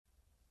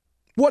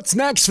What's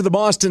next for the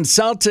Boston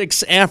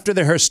Celtics after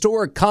their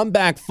historic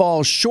comeback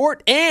falls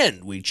short?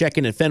 And we check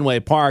in at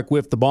Fenway Park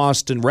with the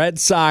Boston Red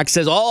Sox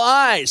as all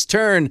eyes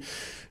turn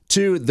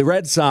to the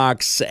Red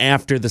Sox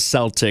after the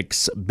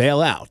Celtics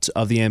bail out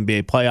of the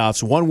NBA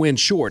playoffs, one win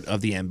short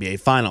of the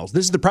NBA Finals.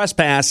 This is the Press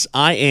Pass.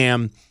 I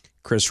am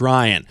Chris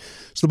Ryan.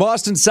 So the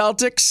Boston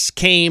Celtics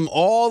came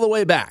all the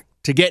way back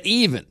to get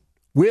even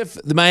with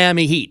the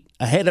Miami Heat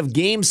ahead of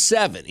Game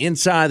 7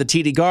 inside the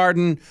TD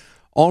Garden,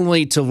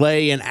 only to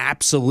lay an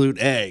absolute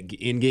egg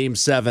in Game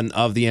 7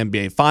 of the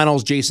NBA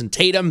Finals. Jayson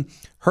Tatum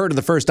hurt in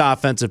the first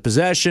offensive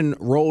possession,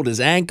 rolled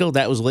his ankle.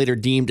 That was later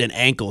deemed an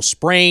ankle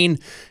sprain.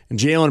 And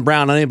Jaylen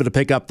Brown, unable to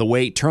pick up the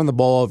weight, turned the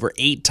ball over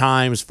 8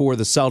 times for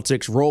the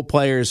Celtics. Role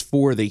players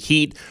for the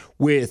Heat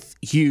with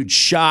huge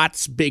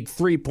shots, big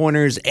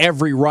three-pointers.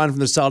 Every run from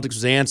the Celtics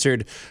was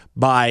answered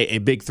by a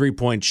big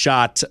three-point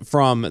shot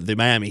from the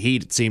Miami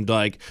Heat, it seemed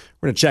like.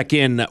 We're going to check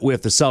in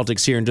with the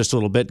Celtics here in just a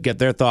little bit, get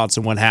their thoughts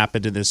on what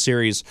happened in this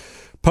series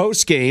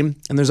post-game.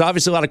 And there's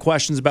obviously a lot of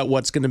questions about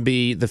what's going to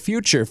be the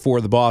future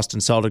for the Boston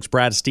Celtics.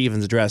 Brad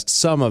Stevens addressed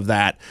some of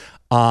that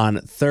on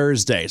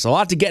Thursday. So a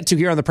lot to get to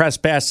here on the Press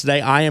Pass today.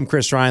 I am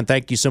Chris Ryan.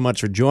 Thank you so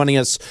much for joining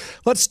us.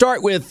 Let's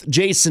start with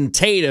Jayson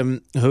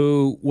Tatum,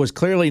 who was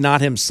clearly not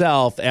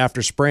himself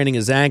after spraining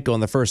his ankle in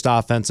the first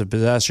offensive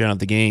possession of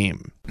the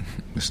game.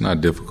 It's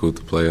not difficult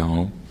to play at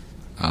home.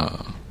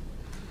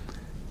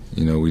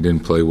 We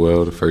didn't play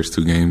well the first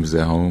 2 games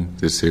at home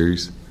this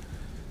series.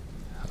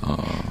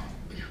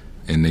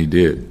 And they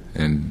did.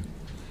 And,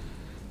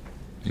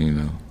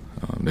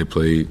 they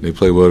played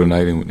well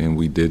tonight and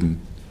we didn't.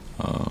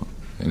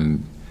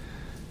 And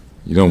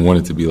you don't want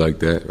it to be like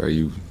that,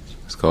 right?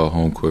 It's called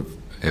home court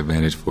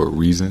advantage for a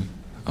reason.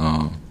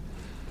 But,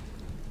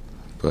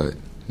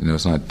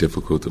 it's not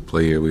difficult to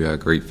play here. We got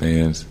great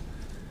fans.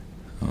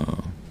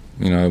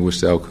 I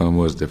wish the outcome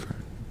was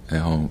different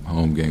at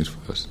home games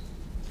for us.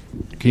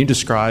 Can you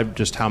describe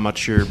just how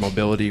much your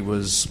mobility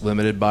was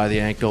limited by the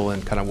ankle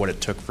and kind of what it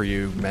took for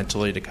you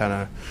mentally to kind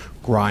of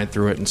grind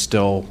through it and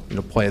still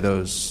play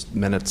those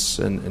minutes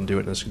and do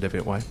it in a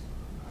significant way?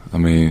 I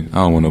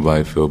don't want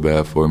nobody to feel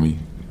bad for me.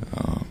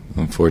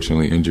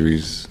 Unfortunately,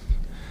 injuries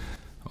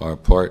are a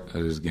part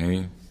of this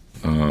game.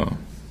 And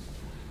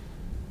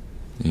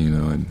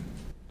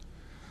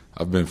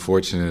I've been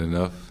fortunate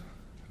enough,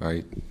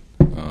 right,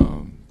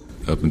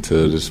 up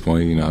until this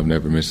point. I've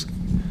never missed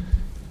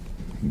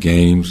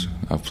games.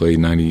 I've played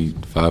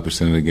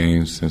 95% of the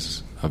games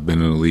since I've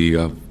been in the league.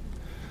 I've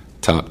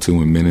top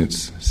 2 in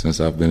minutes since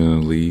I've been in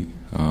the league.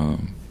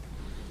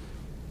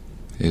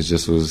 It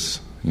just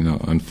was,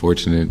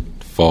 unfortunate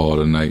fall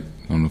tonight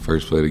on the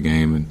first play of the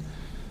game,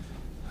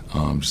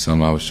 and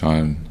something I was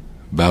trying to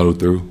battle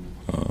through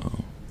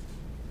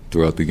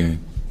throughout the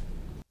game.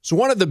 So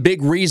one of the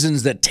big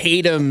reasons that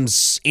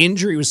Tatum's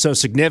injury was so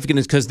significant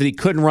is because he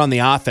couldn't run the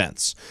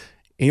offense.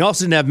 He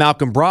also didn't have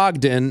Malcolm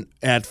Brogdon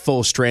at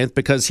full strength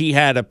because he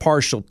had a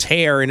partial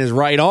tear in his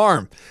right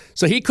arm.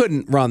 So he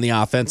couldn't run the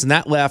offense, and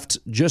that left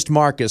just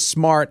Marcus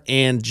Smart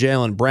and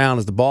Jaylen Brown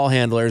as the ball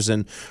handlers,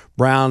 and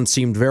Brown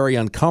seemed very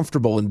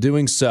uncomfortable in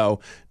doing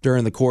so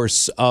during the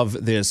course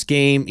of this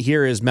game.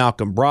 Here is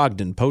Malcolm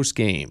Brogdon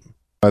post-game.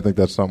 I think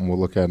that's something we'll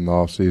look at in the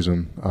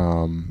offseason.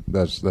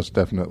 That's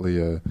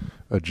definitely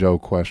a Joe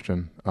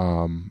question.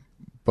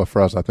 But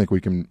for us, I think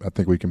we can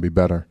be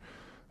better.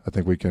 I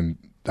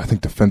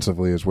think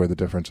defensively is where the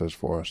difference is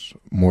for us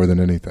more than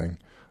anything.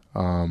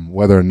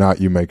 Whether or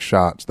not you make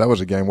shots, that was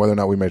a game. Whether or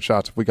not we made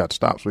shots, if we got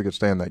stops, we could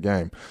stay in that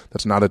game.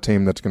 That's not a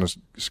team that's going to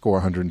score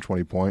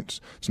 120 points.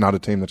 It's not a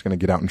team that's going to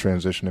get out in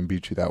transition and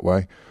beat you that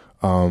way.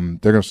 They're going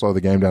to slow the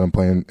game down and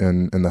play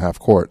in the half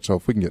court. So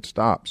if we can get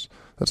stops,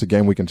 that's a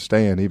game we can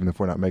stay in even if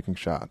we're not making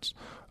shots.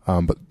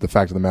 But the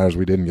fact of the matter is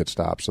we didn't get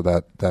stops, so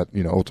that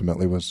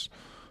ultimately was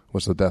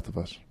the death of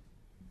us.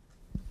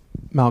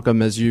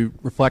 Malcolm, as you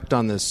reflect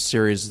on this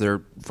series,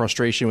 there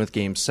frustration with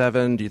Game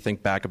 7. Do you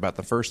think back about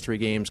the first 3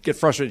 games? Get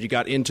frustrated you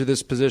got into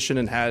this position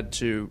and had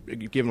to,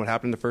 given what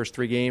happened in the first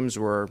 3 games,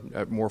 or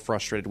more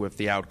frustrated with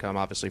the outcome,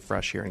 obviously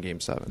fresh here in Game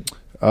 7?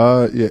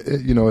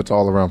 It's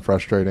all around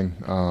frustrating.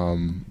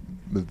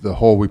 The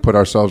hole we put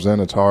ourselves in,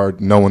 it's hard.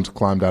 No one's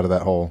climbed out of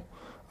that hole.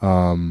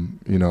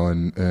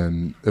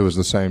 And it was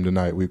the same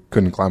tonight. We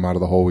couldn't climb out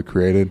of the hole we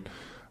created.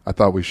 I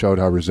thought we showed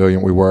how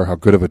resilient we were, how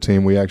good of a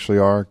team we actually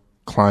are,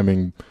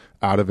 climbing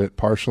out of it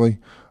partially,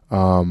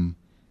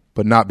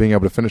 but not being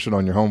able to finish it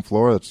on your home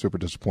floor, that's super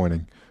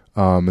disappointing.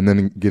 And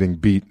then getting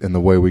beat in the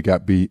way we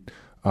got beat,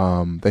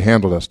 they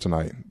handled us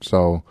tonight.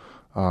 So,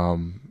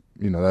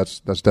 that's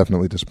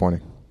definitely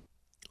disappointing.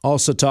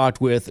 Also talked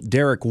with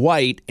Derrick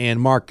White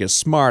and Marcus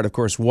Smart. Of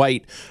course,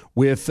 White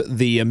with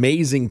the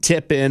amazing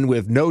tip-in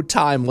with no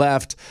time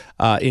left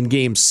in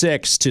Game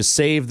 6 to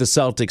save the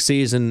Celtics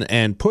season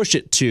and push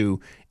it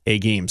to a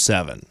Game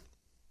 7.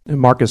 And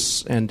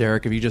Marcus and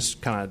Derrick, if you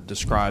just kind of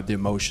describe the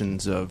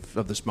emotions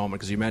of this moment,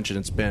 because you mentioned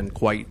it's been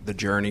quite the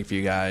journey for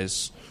you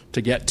guys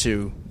to get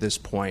to this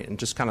point, and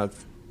just kind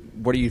of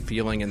what are you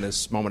feeling in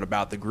this moment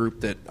about the group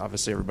that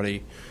obviously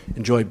everybody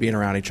enjoyed being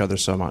around each other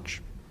so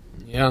much?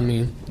 Yeah, I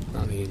mean,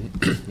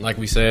 like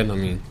we said,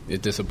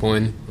 it's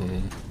disappointing.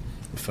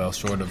 We fell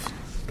short of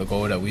the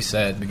goal that we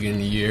set at the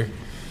beginning of the year.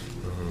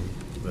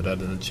 But that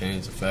doesn't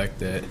change the fact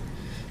that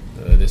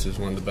this is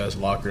one of the best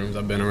locker rooms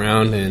I've been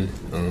around, and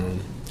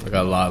I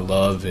got a lot of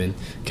love and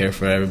care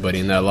for everybody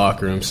in that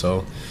locker room.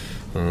 So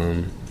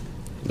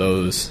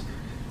those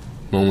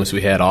moments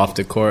we had off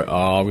the court, I'll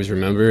always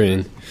remember.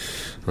 And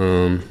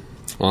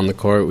on the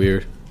court,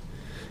 we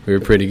were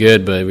pretty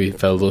good, but we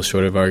fell a little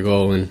short of our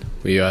goal, and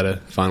we got to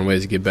find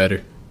ways to get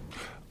better.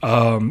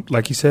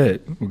 Like you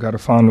said, we got to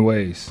find the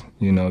ways.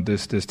 You know,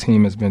 this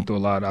team has been through a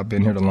lot. I've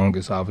been here the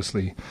longest,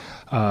 obviously.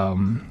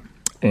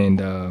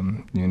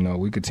 You know,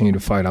 we continue to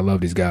fight. I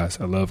love these guys.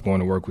 I love going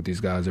to work with these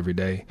guys every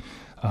day.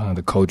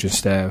 The coaching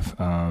staff,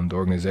 the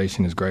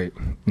organization is great.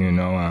 You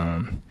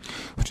know,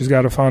 we just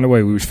got to find a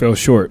way. We fell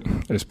short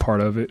as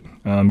part of it.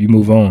 You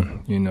move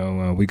on. You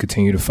know, we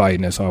continue to fight,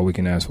 and that's all we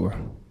can ask for.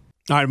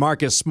 All right,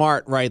 Marcus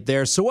Smart right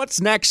there. So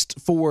what's next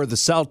for the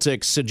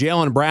Celtics? So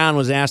Jaylen Brown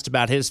was asked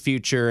about his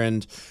future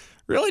and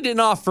really didn't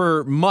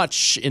offer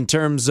much in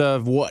terms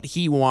of what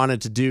he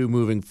wanted to do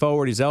moving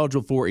forward. He's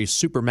eligible for a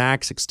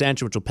Supermax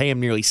extension, which will pay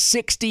him nearly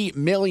 $60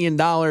 million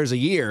a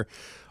year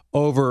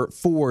over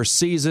 4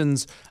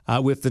 seasons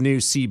with the new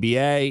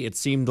CBA. It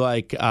seemed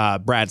like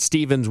Brad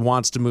Stevens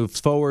wants to move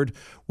forward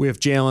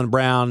with Jaylen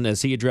Brown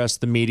as he addressed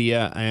the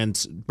media,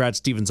 and Brad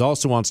Stevens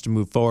also wants to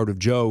move forward with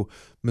Joe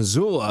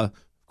Mazzulla,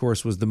 of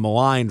course, was the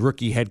maligned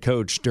rookie head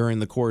coach during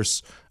the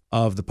course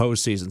of the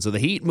postseason. So the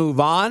Heat move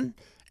on,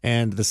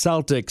 and the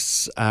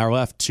Celtics are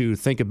left to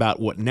think about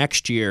what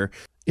next year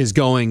is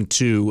going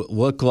to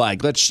look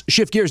like. Let's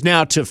shift gears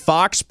now to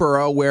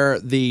Foxborough, where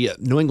the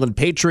New England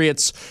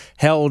Patriots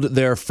held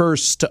their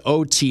first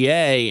OTA,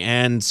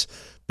 and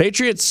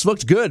Patriots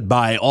looked good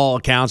by all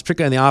accounts,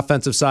 particularly on the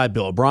offensive side.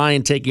 Bill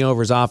O'Brien taking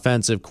over as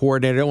offensive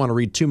coordinator. I don't want to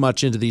read too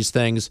much into these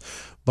things,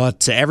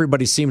 but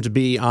everybody seemed to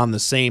be on the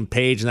same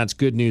page, and that's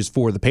good news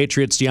for the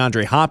Patriots.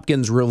 DeAndre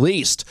Hopkins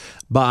released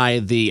by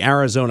the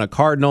Arizona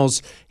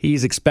Cardinals.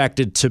 He's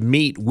expected to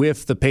meet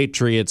with the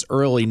Patriots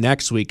early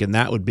next week, and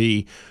that would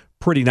be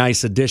pretty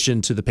nice addition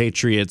to the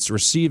Patriots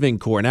receiving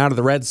core. Now to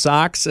the Red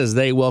Sox as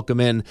they welcome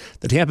in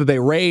the Tampa Bay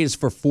Rays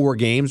for 4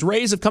 games.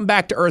 Rays have come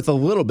back to earth a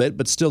little bit,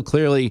 but still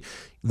clearly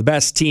the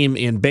best team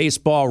in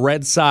baseball.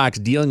 Red Sox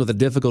dealing with a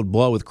difficult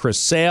blow with Chris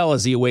Sale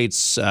as he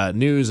awaits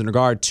news in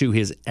regard to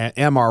his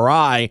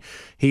MRI.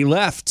 He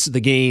left the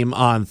game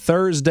on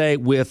Thursday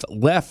with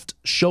left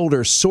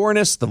shoulder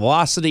soreness. The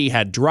velocity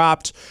had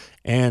dropped,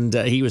 and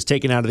he was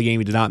taken out of the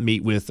game. He did not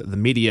meet with the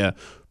media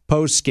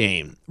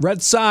post-game.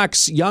 Red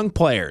Sox young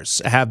players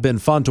have been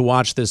fun to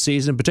watch this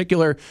season, in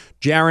particular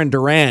Jarren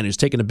Duran, who's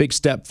taken a big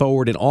step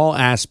forward in all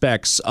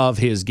aspects of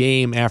his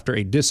game after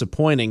a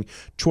disappointing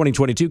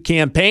 2022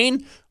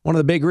 campaign. One of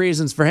the big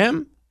reasons for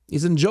him,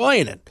 he's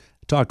enjoying it.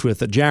 I talked with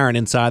Jarren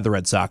inside the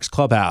Red Sox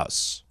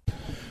clubhouse.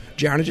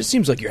 Jarren, it just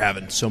seems like you're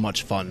having so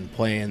much fun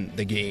playing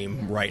the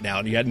game right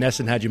now. You had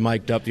Nesson had you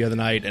mic'd up the other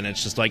night, and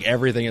it's just like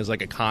everything is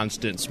like a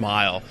constant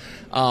smile.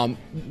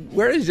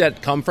 Where does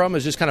that come from?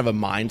 Is just kind of a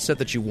mindset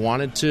that you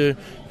wanted to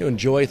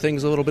enjoy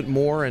things a little bit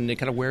more, and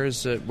kind of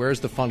where's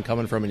the fun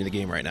coming from in the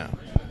game right now?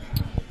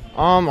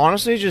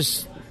 Honestly,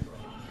 just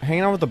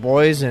hanging out with the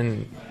boys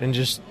and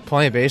just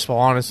playing baseball.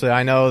 Honestly,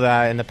 I know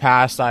that in the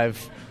past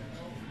I've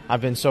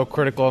been so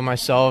critical of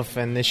myself,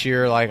 and this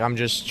year, like, I'm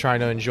just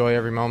trying to enjoy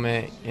every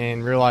moment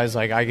and realize,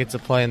 like, I get to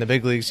play in the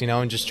big leagues,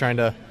 and just trying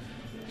to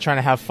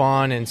have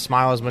fun and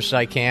smile as much as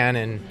I can,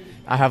 and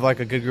I have,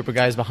 like, a good group of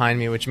guys behind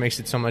me, which makes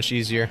it so much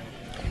easier.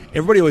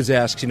 Everybody always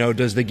asks,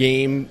 does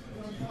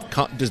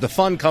the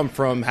fun come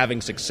from having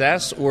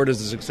success, or does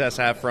the success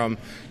come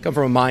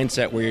from a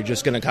mindset where you're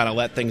just going to kind of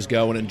let things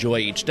go and enjoy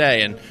each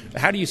day? And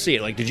how do you see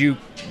it? Like,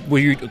 were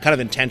you kind of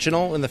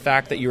intentional in the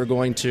fact that you were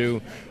going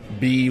to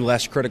be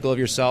less critical of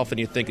yourself and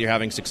you think you're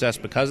having success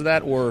because of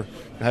that, or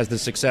has the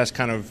success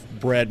kind of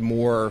bred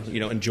more,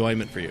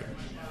 enjoyment for you?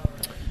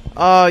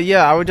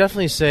 Yeah, I would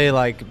definitely say,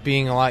 like,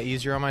 being a lot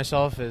easier on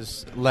myself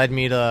has led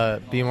me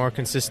to be more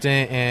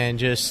consistent and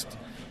just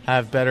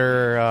have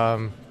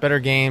better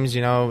games,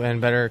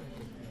 and better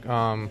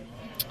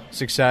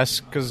success.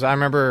 Because I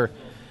remember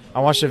I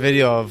watched a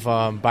video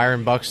of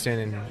Byron Buxton,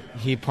 and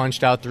he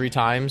punched out 3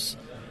 times,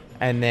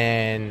 and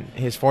then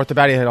his 4th at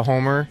bat he hit a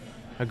homer,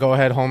 a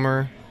go-ahead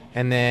homer,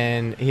 and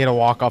then he had a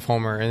walk-off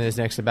homer in his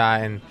next at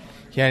bat. And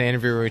he had an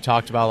interview where he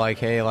talked about, like,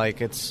 hey,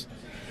 like, it's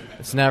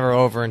never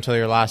over until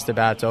your last at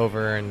bat's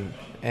over,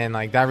 and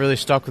like that really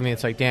stuck with me.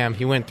 It's like, damn,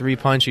 he went 3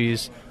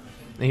 punchies,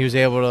 and he was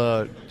able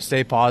to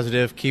stay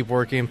positive, keep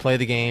working, play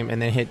the game,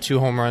 and then hit 2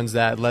 home runs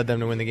that led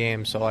them to win the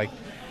game. So, like,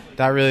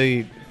 that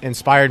really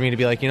inspired me to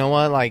be like, you know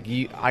what, like,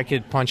 I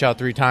could punch out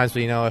 3 times,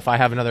 but if I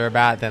have another at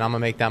bat, then I'm gonna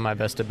make that my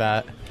best at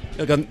bat.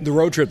 Like on the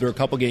road trip, there were a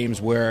couple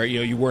games where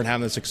you weren't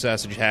having the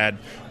success that you had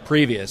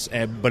previous,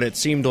 but it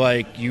seemed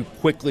like you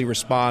quickly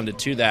responded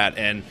to that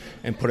and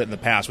put it in the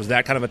past. Was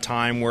that kind of a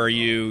time where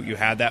you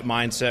had that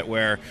mindset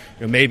where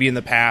maybe in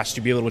the past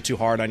you'd be a little too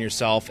hard on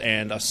yourself,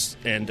 and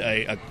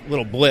a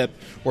little blip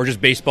or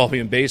just baseball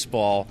being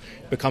baseball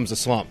becomes a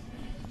slump?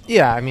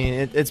 Yeah, I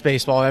mean, it's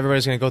baseball.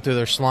 Everybody's going to go through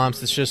their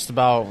slumps. It's just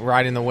about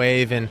riding the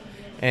wave and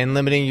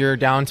limiting your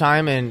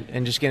downtime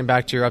and just getting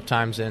back to your up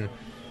times. And,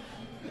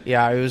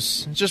 yeah, it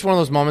was just one of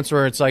those moments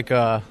where it's like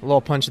a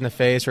little punch in the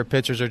face where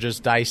pitchers are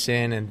just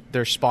dicing and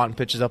they're spotting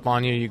pitches up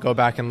on you. You go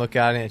back and look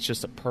at it, and it's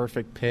just a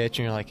perfect pitch,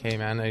 and you're like, hey,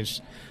 man,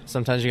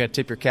 sometimes you got to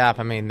tip your cap.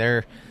 I mean,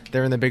 they're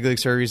in the big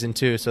leagues for a reason,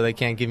 too, so they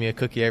can't give me a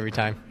cookie every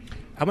time.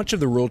 How much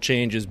of the rule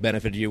changes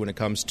benefited you when it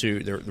comes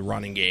to the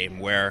running game,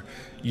 where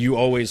you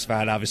always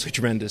had obviously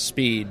tremendous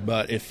speed,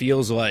 but it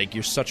feels like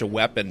you're such a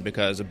weapon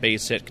because a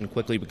base hit can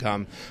quickly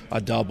become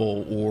a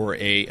double or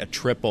a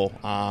triple,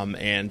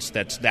 and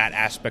that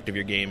aspect of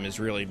your game has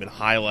really been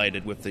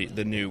highlighted with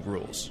the new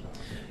rules.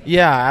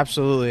 Yeah,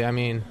 absolutely. I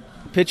mean,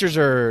 pitchers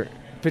are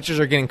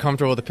getting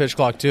comfortable with the pitch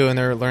clock too, and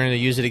they're learning to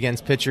use it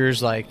against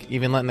pitchers, like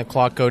even letting the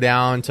clock go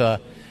down to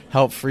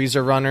help freeze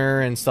a runner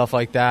and stuff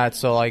like that.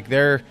 So like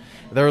they're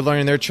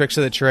learning their tricks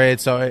of the trade,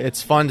 so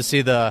it's fun to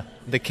see the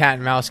cat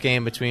and mouse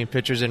game between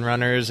pitchers and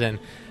runners and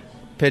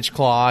pitch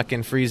clock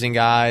and freezing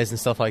guys and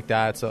stuff like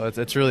that. So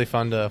it's really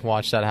fun to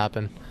watch that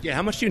happen. Yeah,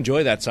 how much do you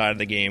enjoy that side of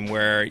the game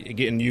where,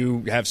 again,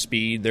 you have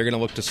speed, they're going to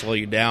look to slow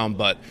you down,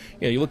 but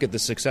you look at the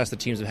success the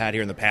teams have had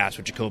here in the past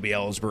with Jacoby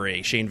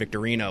Ellsbury, Shane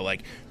Victorino,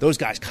 like those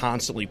guys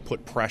constantly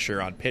put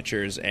pressure on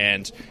pitchers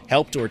and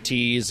helped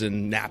Ortiz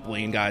and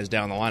Napoli and guys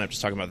down the lineup,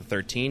 just talking about the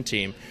 13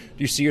 team.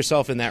 Do you see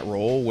yourself in that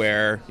role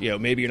where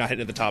maybe you're not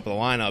hitting at the top of the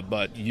lineup,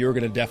 but you're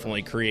going to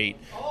definitely create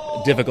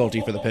difficulty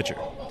for the pitcher?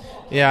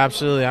 Yeah,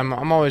 absolutely.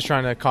 I'm always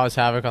trying to cause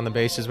havoc on the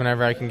bases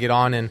whenever I can get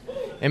on and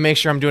make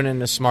sure I'm doing it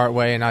in a smart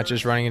way and not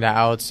just running into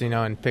outs,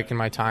 and picking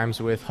my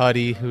times with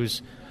Huddy,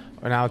 who's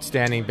an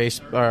outstanding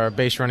base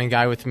running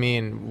guy with me,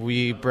 and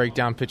we break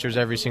down pitchers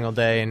every single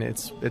day, and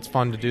it's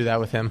fun to do that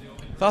with him.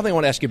 The other thing I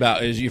want to ask you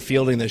about is your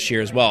fielding this year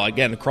as well.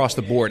 Again, across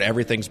the board,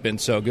 everything's been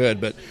so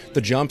good, but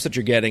the jumps that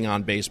you're getting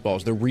on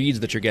baseballs, the reads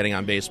that you're getting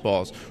on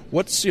baseballs,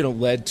 what's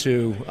led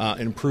to an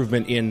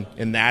improvement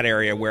in that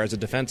area, where as a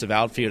defensive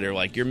outfielder,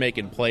 like you're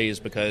making plays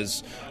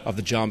because of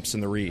the jumps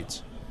and the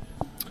reads?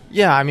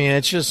 Yeah, I mean,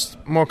 it's just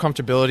more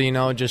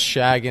comfortability, just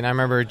shagging. I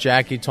remember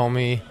Jackie told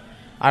me,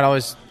 I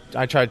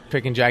tried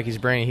picking Jackie's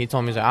brain. He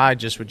told me, I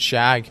just would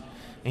shag.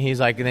 And he's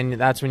like, then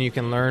that's when you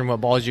can learn what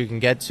balls you can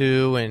get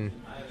to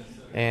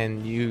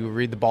and you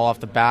read the ball off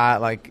the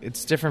bat. Like,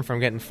 it's different from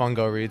getting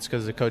fungo reads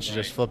because the coach is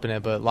just flipping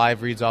it, but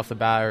live reads off the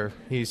bat, or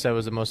he said,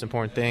 was the most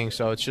important thing.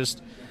 So it's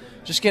just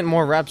getting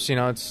more reps.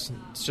 It's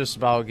just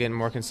about getting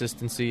more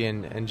consistency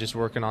and just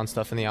working on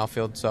stuff in the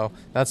outfield. So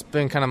that's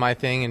been kind of my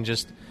thing, and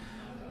just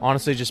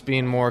honestly just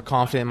being more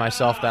confident in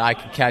myself that I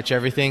could catch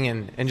everything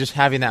and just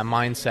having that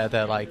mindset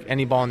that, like,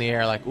 any ball in the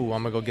air, like, ooh,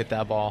 I'm going to go get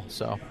that ball.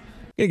 So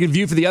Get a good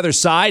view for the other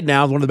side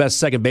now. One of the best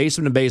second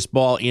basemen in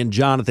baseball in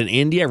Jonathan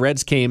India.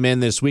 Reds came in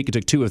this week and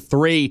took 2 of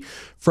 3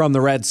 from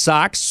the Red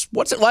Sox.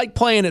 What's it like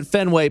playing at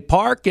Fenway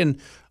Park? And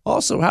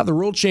also how the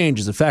rule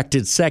changes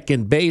affected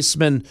second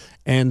baseman.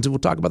 And we'll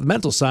talk about the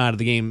mental side of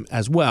the game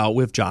as well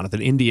with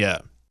Jonathan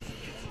India.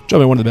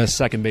 Joe, one of the best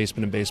second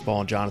basemen in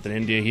baseball, Jonathan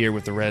India, here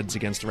with the Reds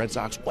against the Red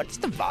Sox. What's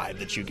the vibe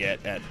that you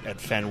get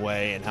at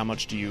Fenway, and how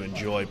much do you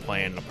enjoy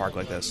playing in a park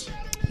like this?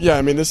 Yeah,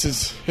 I mean, this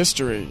is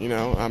history,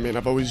 I mean,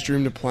 I've always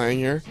dreamed of playing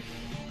here.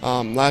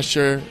 Last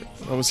year,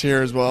 I was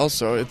here as well,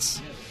 so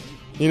it's,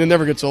 it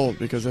never gets old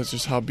because that's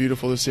just how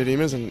beautiful the stadium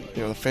is, and,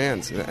 the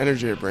fans, the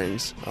energy it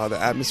brings. The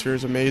atmosphere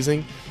is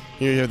amazing.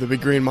 You have the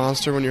big green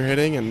monster when you're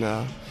hitting,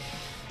 and,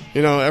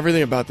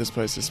 everything about this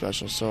place is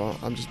special, so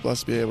I'm just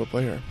blessed to be able to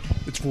play here.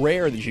 It's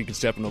rare that you can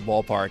step into a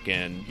ballpark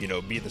and,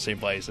 be at the same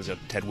place as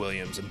Ted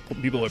Williams,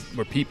 and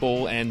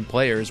people and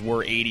players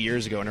were 80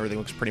 years ago, and everything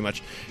looks pretty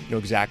much,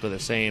 exactly the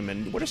same.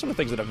 And what are some of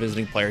the things that a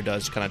visiting player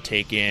does to kind of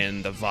take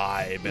in the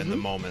vibe and the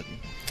moment?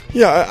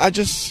 Yeah, I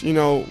just, we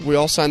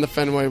all signed the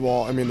Fenway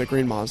wall, the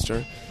green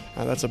monster.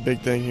 That's a big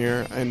thing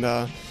here,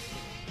 and,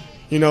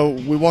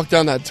 we walked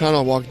down that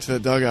tunnel, walking to the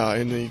dugout,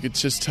 and you could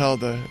just tell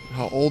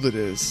how old it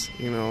is,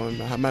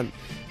 and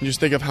just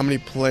think of how many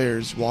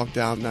players walk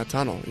down that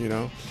tunnel,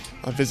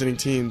 visiting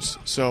teams.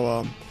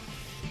 So,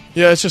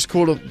 it's just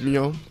cool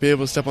to, be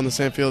able to step on the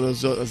same field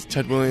as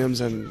Ted Williams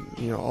and,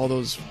 all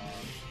those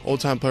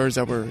old-time players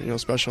that were,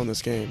 special in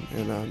this game,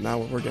 and now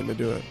we're getting to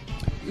do it.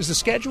 Is the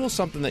schedule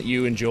something that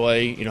you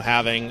enjoy,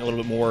 having a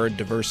little bit more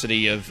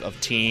diversity of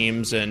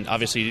teams? And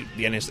obviously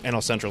the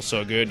NL Central is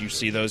so good. You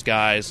see those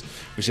guys.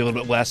 We see a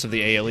little bit less of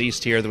the AL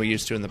East here than we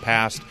used to in the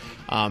past.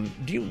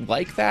 Do you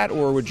like that,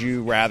 or would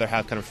you rather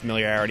have kind of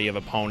familiarity of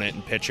opponent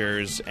and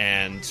pitchers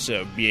and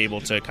so be able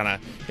to kind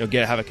of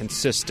have a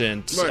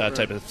consistent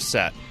type of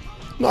set?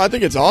 No, I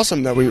think it's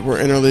awesome that we're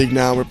interleague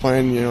now. We're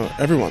playing,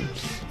 everyone.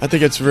 I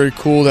think it's very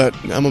cool that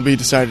MLB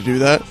decided to do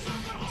that.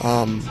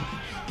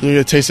 You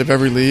get a taste of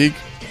every league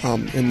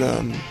in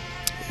the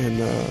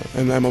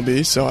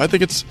MLB. So I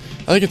think it's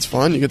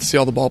fun. You get to see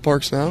all the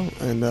ballparks now,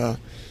 and I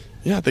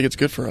think it's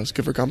good for us,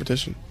 good for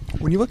competition.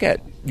 When you look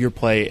at your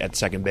play at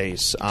second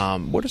base,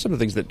 what are some of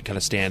the things that kind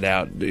of stand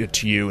out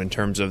to you in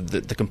terms of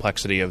the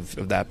complexity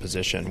of that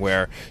position,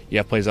 where you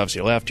have plays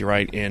obviously left, you're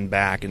right, in,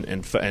 back, and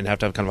have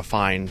to have kind of a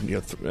fine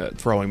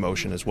throwing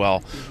motion as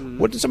well. Mm-hmm.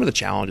 What are some of the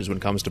challenges when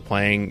it comes to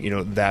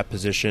playing that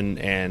position,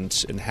 and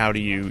how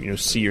do you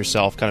see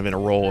yourself kind of in a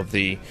role of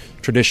the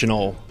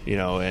traditional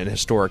and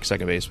historic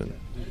second baseman?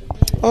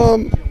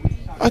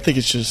 I think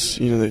it's just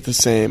the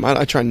same.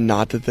 I try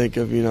not to think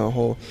of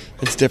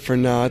it's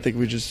different now. I think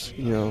we just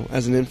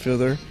as an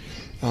infielder,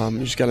 you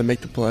just got to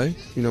make the play.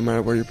 No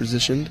matter where you're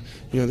positioned.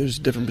 There's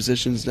different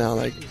positions now.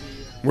 Like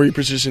where you're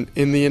positioned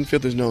in the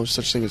infield, there's no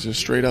such thing as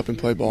just straight up and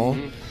play ball.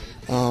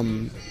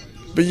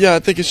 But yeah, I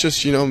think it's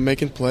just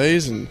making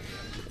plays and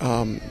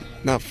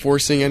not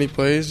forcing any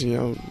plays.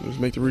 Just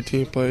make the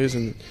routine plays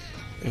and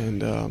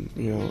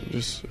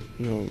just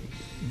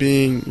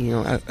being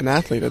an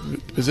athlete at the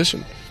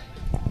position.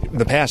 In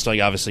the past,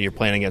 obviously you're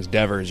playing against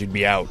Devers, you'd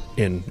be out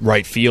in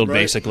right field, right,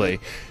 basically.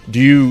 Do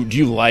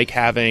you like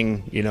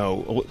having a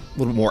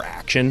little more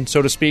action,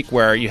 so to speak,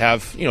 where you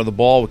have the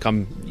ball would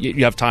come,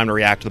 you have time to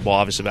react to the ball,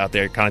 obviously out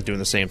there kind of doing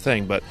the same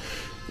thing, but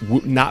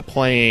not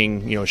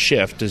playing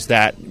shift, does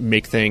that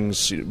make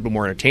things a little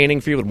more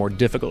entertaining for you, a little more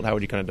difficult? How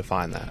would you kind of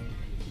define that?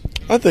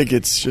 I think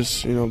it's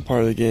just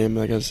part of the game,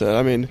 like I said.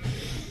 I mean,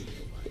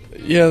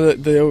 yeah,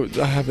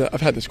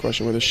 I've had this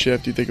question with a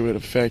shift. Do you think it would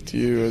affect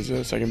you as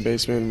a second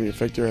baseman? Would it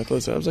affect your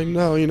athleticism? I was like,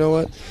 no. You know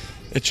what?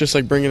 It's just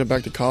like bringing it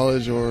back to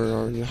college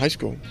or high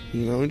school.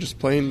 Just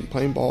playing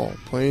ball,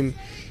 being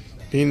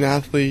an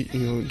athlete.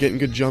 Getting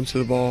good jumps to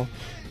the ball.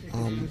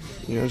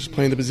 Just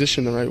playing the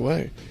position the right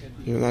way.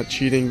 Not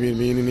cheating,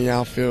 being in the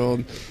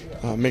outfield,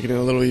 making it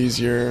a little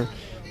easier,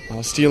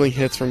 stealing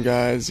hits from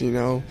guys.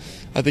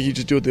 I think you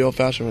just do it the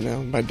old-fashioned way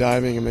now by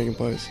diving and making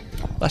plays.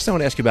 Last thing I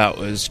want to ask you about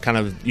was kind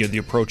of the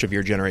approach of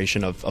your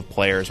generation of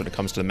players when it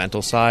comes to the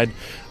mental side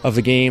of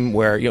the game,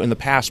 where in the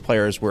past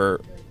players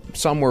were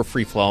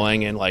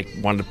free-flowing and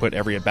wanted to put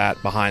every at-bat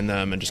behind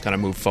them and just kind of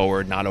move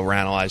forward, not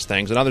overanalyze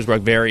things, and others were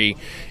very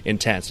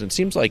intense. And it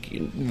seems like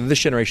this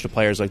generation of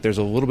players, there's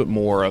a little bit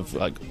more of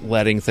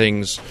letting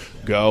things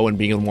go and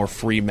being a little more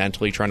free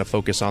mentally, trying to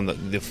focus on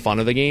the fun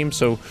of the game.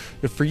 So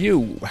for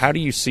you, how do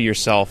you see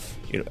yourself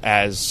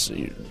as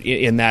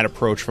in that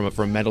approach from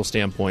a mental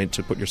standpoint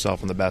to put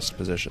yourself in the best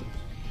position?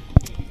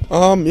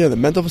 The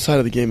mental side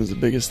of the game is the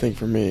biggest thing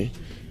for me.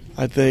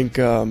 I think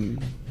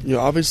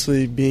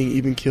obviously being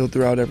even-keeled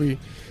throughout every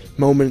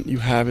moment you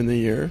have in the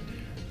year,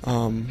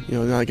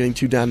 not getting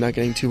too down, not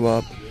getting too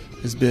up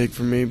is big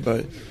for me.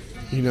 But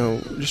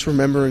just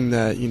remembering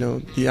that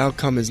the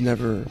outcome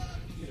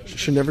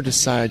should never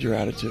decide your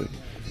attitude.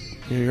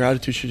 Your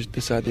attitude should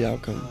decide the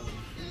outcome.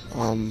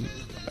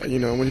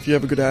 If you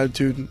have a good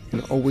attitude,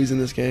 always in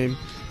this game,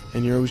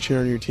 and you're always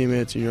cheering on your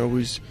teammates, and you're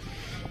always,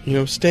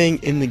 staying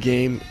in the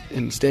game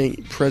and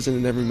staying present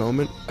in every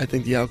moment, I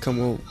think the outcome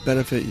will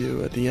benefit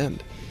you at the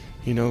end.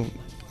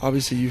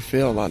 Obviously you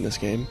fail a lot in this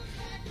game,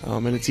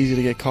 and it's easy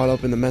to get caught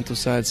up in the mental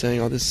side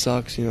saying, oh, this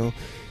sucks,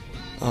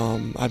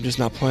 I'm just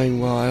not playing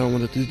well, I don't know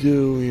what to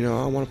do,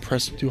 I want to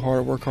press too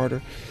hard, work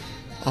harder.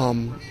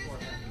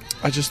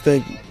 I just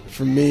think,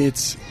 for me,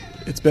 it's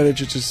better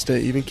to just stay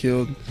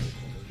even-keeled.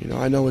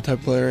 I know what type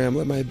of player I am,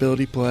 let my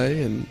ability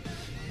play, and,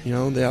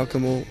 the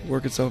outcome will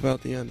work itself out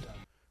at the end.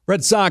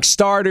 Red Sox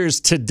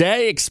starters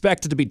today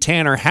expected to be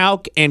Tanner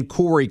Houck and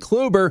Corey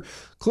Kluber.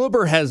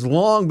 Kluber has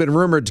long been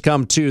rumored to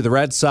come to the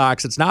Red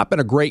Sox. It's not been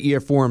a great year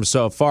for him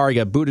so far. He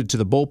got booted to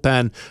the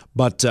bullpen,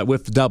 but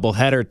with the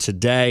doubleheader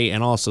today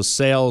and also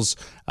Sale's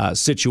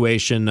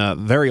situation,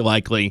 very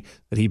likely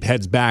that he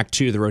heads back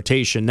to the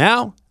rotation.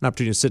 Now, an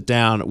opportunity to sit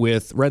down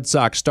with Red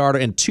Sox starter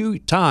and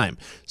two-time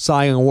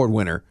Cy Young Award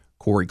winner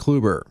Corey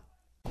Kluber.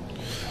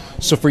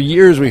 So for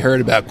years we heard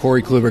about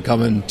Corey Kluber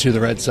coming to the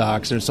Red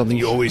Sox, and it's something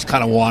you always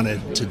kind of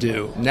wanted to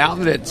do. Now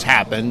that it's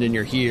happened and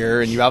you're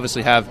here and you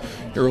obviously have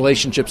your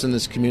relationships in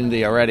this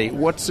community already,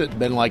 what's it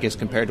been like as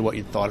compared to what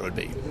you thought it would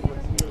be?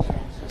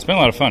 It's been a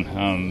lot of fun.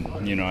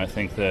 I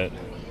think that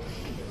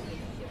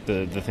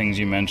the things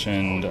you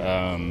mentioned,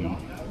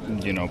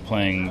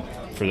 playing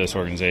for this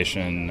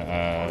organization,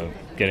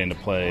 getting to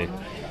play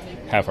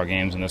half our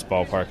games in this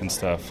ballpark and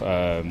stuff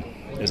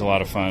is a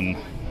lot of fun.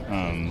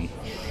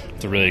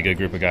 It's a really good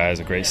group of guys,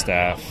 a great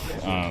staff.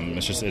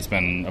 It's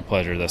been a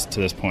pleasure to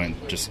this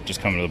point, just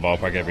coming to the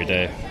ballpark every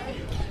day.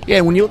 Yeah,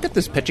 and when you look at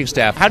this pitching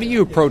staff, how do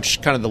you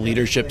approach kind of the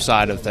leadership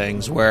side of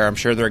things, where I'm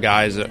sure there are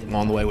guys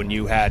along the way when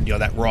you had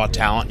that raw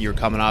talent, you were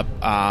coming up,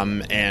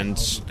 and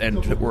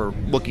we're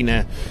looking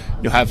to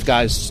have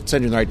guys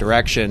send you in the right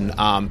direction.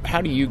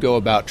 How do you go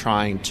about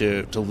trying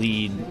to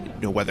lead,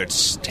 whether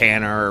it's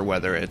Tanner or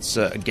whether it's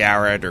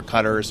Garrett or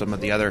Cutter or some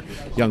of the other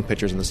young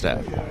pitchers in the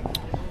staff?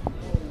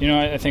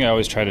 I think I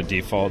always try to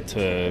default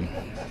to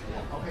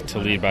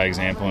lead by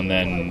example, and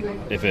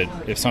then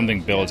if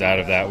something builds out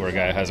of that where a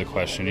guy has a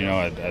question,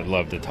 I'd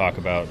love to talk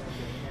about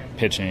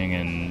pitching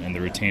and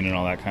the routine and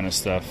all that kind of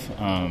stuff.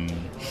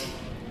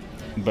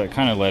 But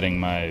kind of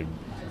letting my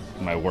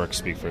work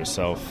speak for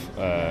itself.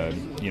 I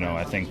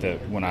think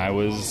that when I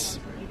was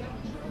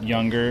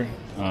younger,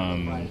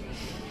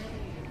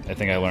 I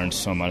think I learned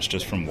so much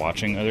just from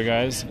watching other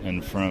guys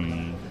and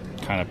from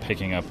kind of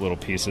picking up little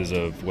pieces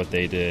of what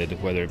they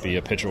did, whether it be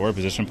a pitcher or a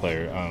position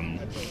player. I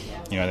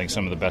think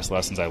some of the best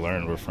lessons I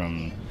learned were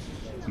from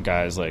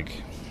guys like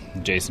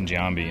Jason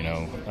Giambi,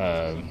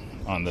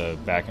 on the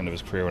back end of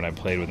his career when I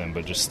played with him,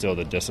 but just still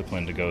the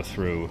discipline to go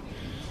through,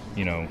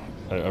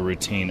 a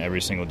routine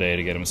every single day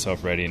to get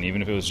himself ready. And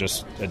even if it was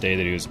just a day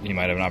that he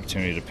might have an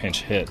opportunity to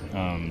pinch hit,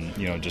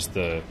 just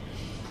the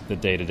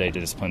day-to-day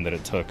discipline that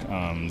it took,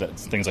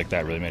 things like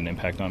that really made an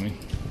impact on me.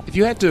 If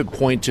you had to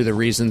point to the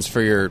reasons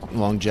for your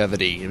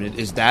longevity,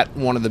 is that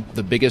one of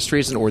the biggest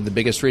reason, or the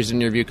biggest reason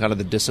in your view, kind of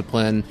the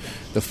discipline,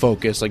 the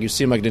focus? Like, you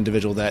seem like an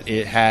individual that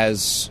it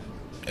has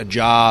a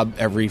job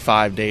every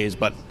 5 days,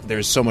 but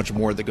there's so much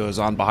more that goes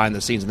on behind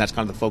the scenes, and that's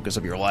kind of the focus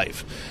of your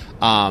life.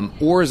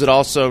 Or is it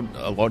also,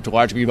 to a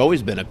large degree, you've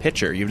always been a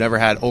pitcher. You've never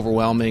had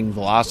overwhelming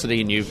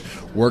velocity, and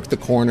you've worked the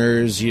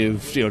corners,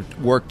 you've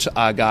worked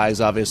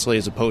guys, obviously,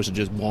 as opposed to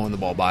just blowing the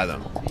ball by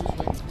them.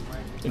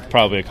 It's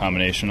probably a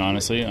combination,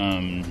 honestly.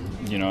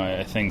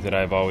 I think that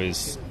I've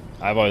always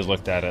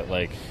looked at it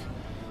like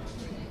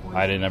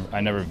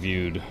I never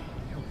viewed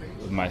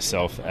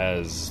myself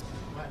as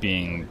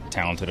being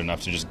talented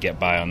enough to just get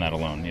by on that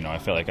alone. I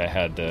felt like I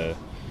had to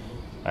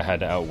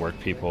outwork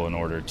people in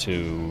order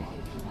to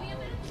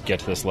get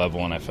to this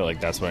level, and I felt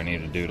like that's what I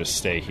needed to do to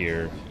stay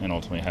here and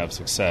ultimately have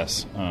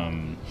success.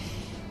 And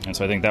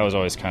so I think that was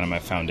always kind of my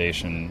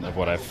foundation of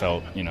what I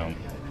felt,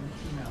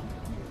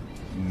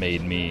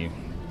 made me,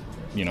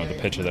 the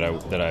pitcher that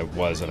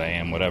I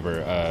am, whatever.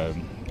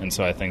 And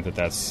so I think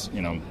that's,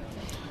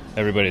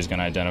 everybody's going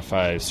to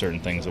identify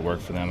certain things that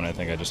work for them, and I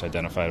think I just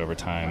identified over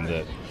time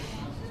that,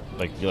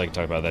 like you like to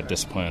talk about, that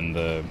discipline,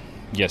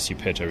 yes, you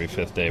pitch every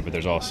fifth day, but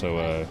there's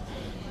also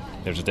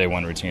there's a day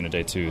one routine, a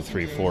day 2,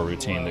 3, 4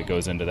 routine that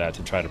goes into that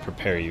to try to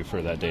prepare you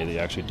for that day that you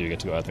actually do get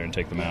to go out there and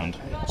take the mound.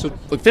 So,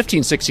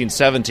 15, 16,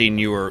 17,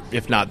 you were,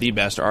 if not the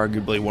best,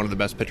 arguably one of the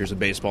best pitchers in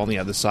baseball, and you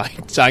had the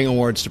Cy Young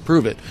Awards to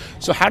prove it.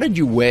 So how did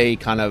you weigh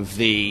kind of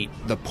the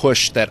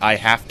push that I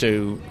have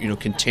to,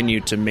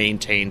 continue to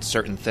maintain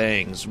certain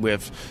things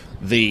with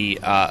the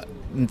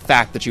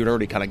fact that you had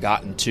already kind of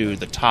gotten to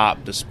the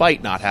top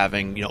despite not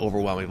having,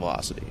 overwhelming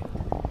velocity?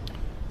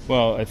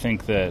 Well, I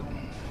think that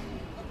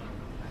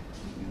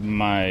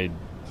my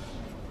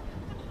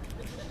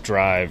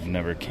drive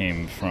never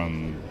came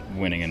from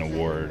winning an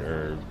award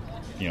or,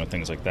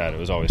 things like that. It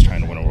was always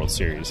trying to win a World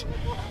Series.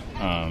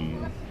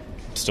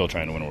 Still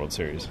trying to win a World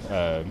Series.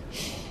 I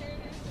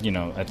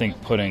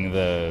think putting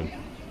the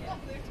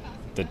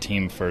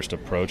team first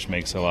approach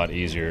makes it a lot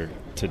easier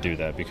to do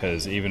that,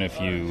 because even if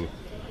you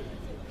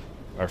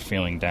are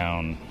feeling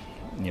down,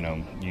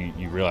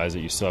 you realize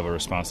that you still have a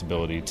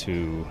responsibility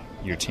to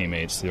your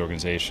teammates, to the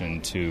organization,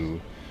 to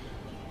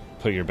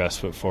put your best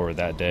foot forward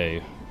that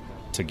day,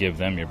 to give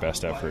them your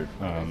best effort.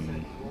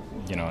 And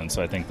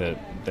so I think that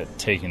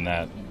taking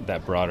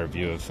that broader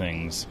view of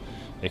things,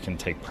 it can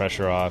take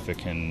pressure off. It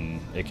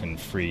can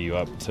free you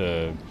up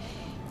to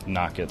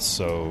not get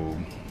so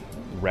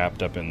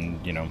wrapped up in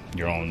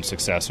your own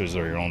successes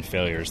or your own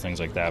failures, things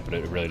like that. But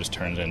it really just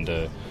turns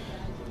into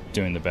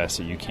doing the best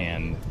that you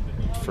can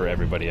for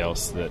everybody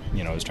else that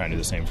is trying to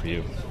do the same for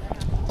you.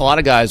 A lot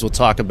of guys will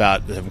talk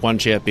about have won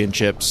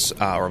championships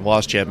or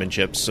lost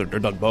championships or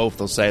done both.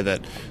 They'll say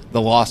that the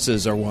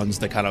losses are ones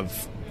that kind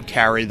of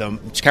carry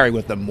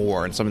with them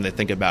more and something they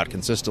think about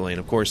consistently. And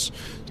of course,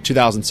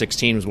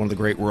 2016 was one of the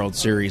great World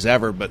Series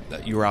ever,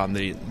 but you were on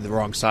the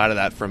wrong side of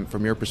that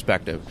from your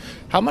perspective.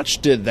 How much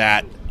did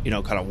that kind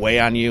of weigh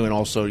on you and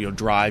also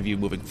drive you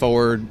moving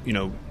forward?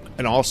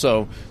 And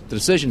also the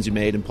decisions you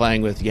made in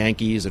playing with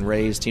Yankees and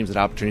Rays, teams that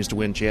had opportunities to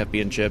win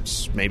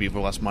championships, maybe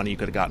for less money you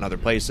could have gotten other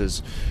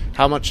places.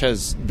 How much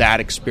has that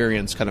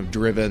experience kind of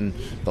driven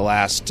the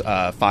last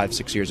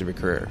 5-6 years of your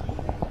career?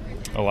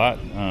 A lot.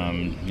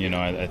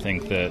 I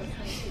think that,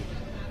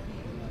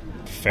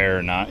 fair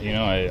or not,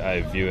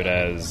 I view it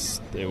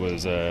as it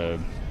was a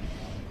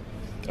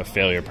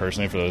failure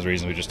personally for those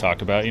reasons we just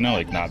talked about,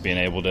 like not being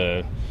able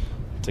to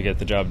get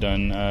the job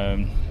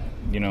done,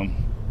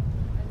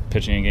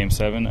 pitching in Game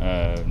 7.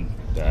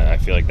 I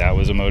feel like that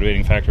was a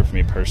motivating factor for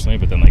me personally,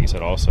 but then like you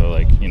said also,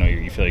 like,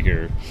 you feel like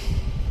you're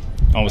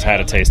almost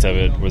had a taste of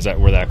it,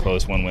 we're that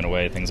close, one win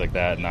away, things like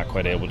that, not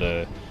quite able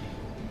to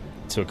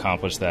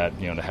accomplish that,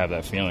 to have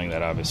that feeling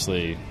that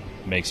obviously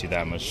makes you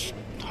that much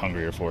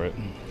hungrier for it.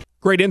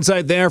 Great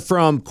insight there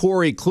from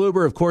Corey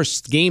Kluber. Of course,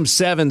 Game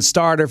 7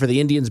 starter for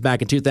the Indians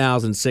back in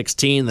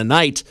 2016, the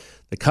night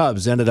the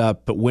Cubs ended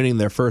up winning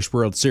their first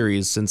World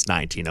Series since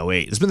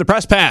 1908. It's been the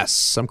Press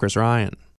Pass. I'm Chris Ryan.